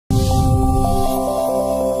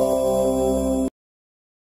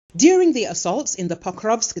During the assaults in the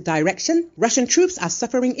Pokrovsk direction, Russian troops are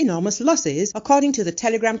suffering enormous losses, according to the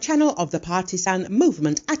Telegram channel of the partisan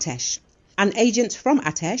movement ATESH. An agent from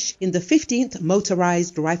ATESH in the 15th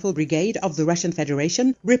Motorized Rifle Brigade of the Russian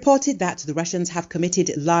Federation reported that the Russians have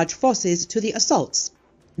committed large forces to the assaults.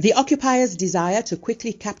 The occupiers' desire to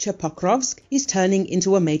quickly capture Pokrovsk is turning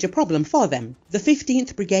into a major problem for them. The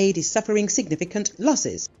 15th Brigade is suffering significant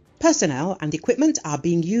losses. Personnel and equipment are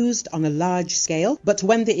being used on a large scale, but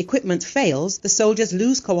when the equipment fails, the soldiers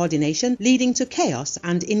lose coordination, leading to chaos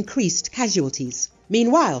and increased casualties.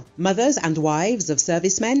 Meanwhile, mothers and wives of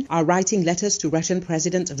servicemen are writing letters to Russian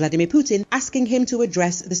President Vladimir Putin asking him to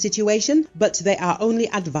address the situation, but they are only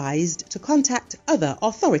advised to contact other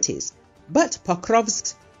authorities. But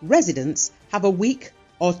Pokrovsk's residents have a week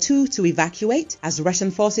or two to evacuate as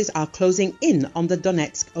Russian forces are closing in on the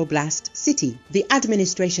Donetsk Oblast city. The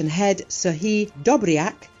administration head Serhii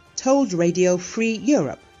Dobriak told Radio Free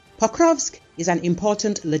Europe, Pokrovsk is an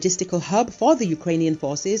important logistical hub for the Ukrainian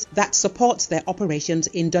forces that supports their operations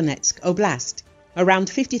in Donetsk Oblast.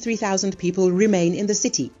 Around 53,000 people remain in the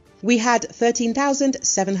city. We had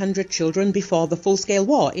 13,700 children before the full-scale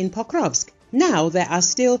war in Pokrovsk. Now there are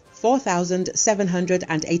still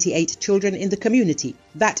 4,788 children in the community.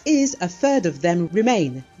 That is, a third of them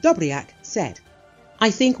remain, Dobriak said.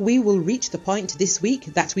 I think we will reach the point this week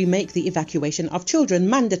that we make the evacuation of children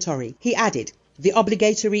mandatory, he added. The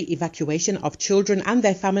obligatory evacuation of children and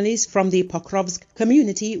their families from the Pokrovsk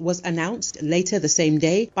community was announced later the same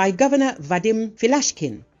day by Governor Vadim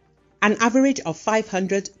Filashkin. An average of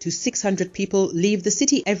 500 to 600 people leave the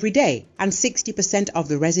city every day, and 60% of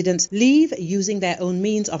the residents leave using their own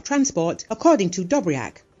means of transport, according to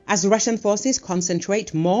Dobriak. As Russian forces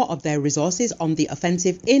concentrate more of their resources on the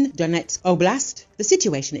offensive in Donetsk Oblast, the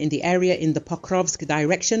situation in the area in the Pokrovsk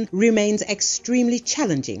direction remains extremely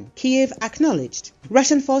challenging, Kiev acknowledged.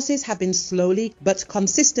 Russian forces have been slowly but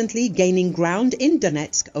consistently gaining ground in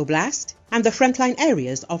Donetsk Oblast, and the frontline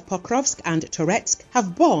areas of Pokrovsk and Toretsk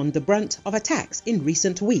have borne the brunt of attacks in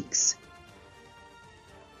recent weeks.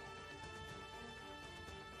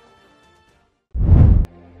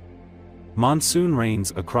 Monsoon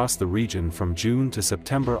rains across the region from June to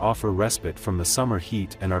September offer respite from the summer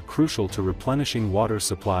heat and are crucial to replenishing water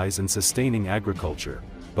supplies and sustaining agriculture,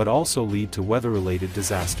 but also lead to weather-related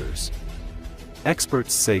disasters.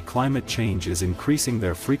 Experts say climate change is increasing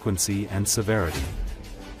their frequency and severity.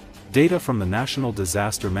 Data from the National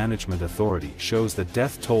Disaster Management Authority shows that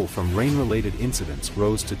death toll from rain-related incidents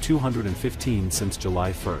rose to 215 since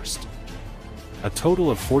July 1st. A total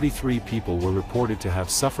of 43 people were reported to have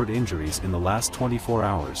suffered injuries in the last 24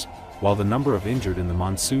 hours, while the number of injured in the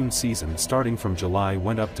monsoon season starting from July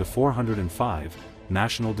went up to 405,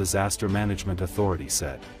 National Disaster Management Authority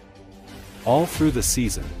said. All through the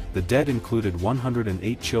season, the dead included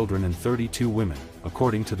 108 children and 32 women,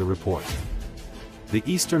 according to the report. The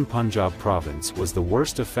eastern Punjab province was the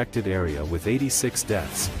worst affected area with 86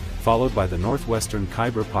 deaths, followed by the northwestern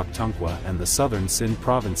Khyber Pakhtunkhwa and the southern Sindh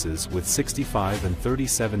provinces with 65 and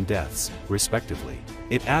 37 deaths, respectively.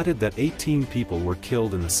 It added that 18 people were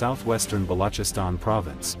killed in the southwestern Balochistan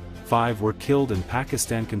province, 5 were killed in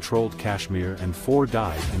Pakistan-controlled Kashmir and 4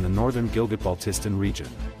 died in the northern Gilgit-Baltistan region.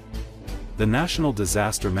 The National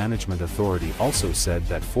Disaster Management Authority also said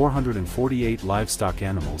that 448 livestock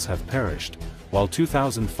animals have perished, while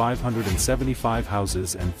 2,575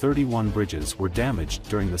 houses and 31 bridges were damaged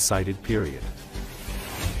during the cited period.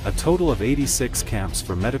 A total of 86 camps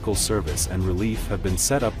for medical service and relief have been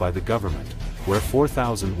set up by the government, where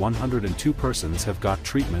 4,102 persons have got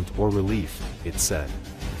treatment or relief, it said.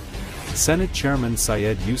 Senate Chairman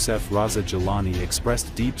Syed Yousef Raza Gilani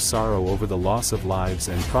expressed deep sorrow over the loss of lives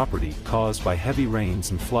and property caused by heavy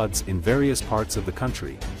rains and floods in various parts of the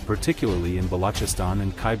country, particularly in Balochistan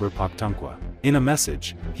and Khyber Pakhtunkhwa. In a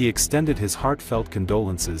message, he extended his heartfelt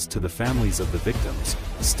condolences to the families of the victims,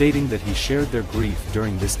 stating that he shared their grief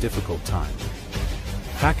during this difficult time.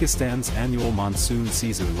 Pakistan's annual monsoon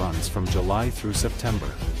season runs from July through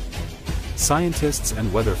September. Scientists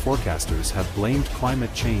and weather forecasters have blamed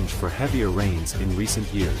climate change for heavier rains in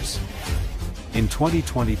recent years. In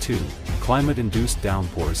 2022, climate-induced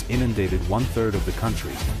downpours inundated one-third of the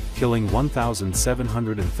country, killing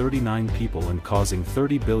 1,739 people and causing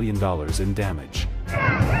 $30 billion in damage.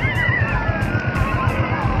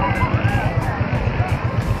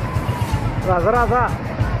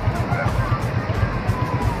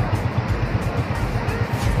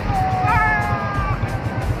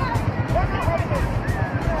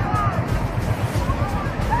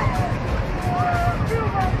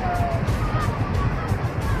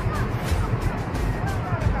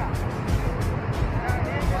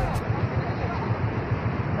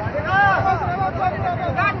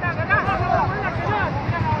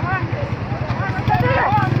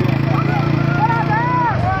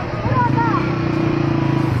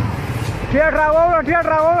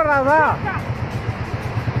 Raza.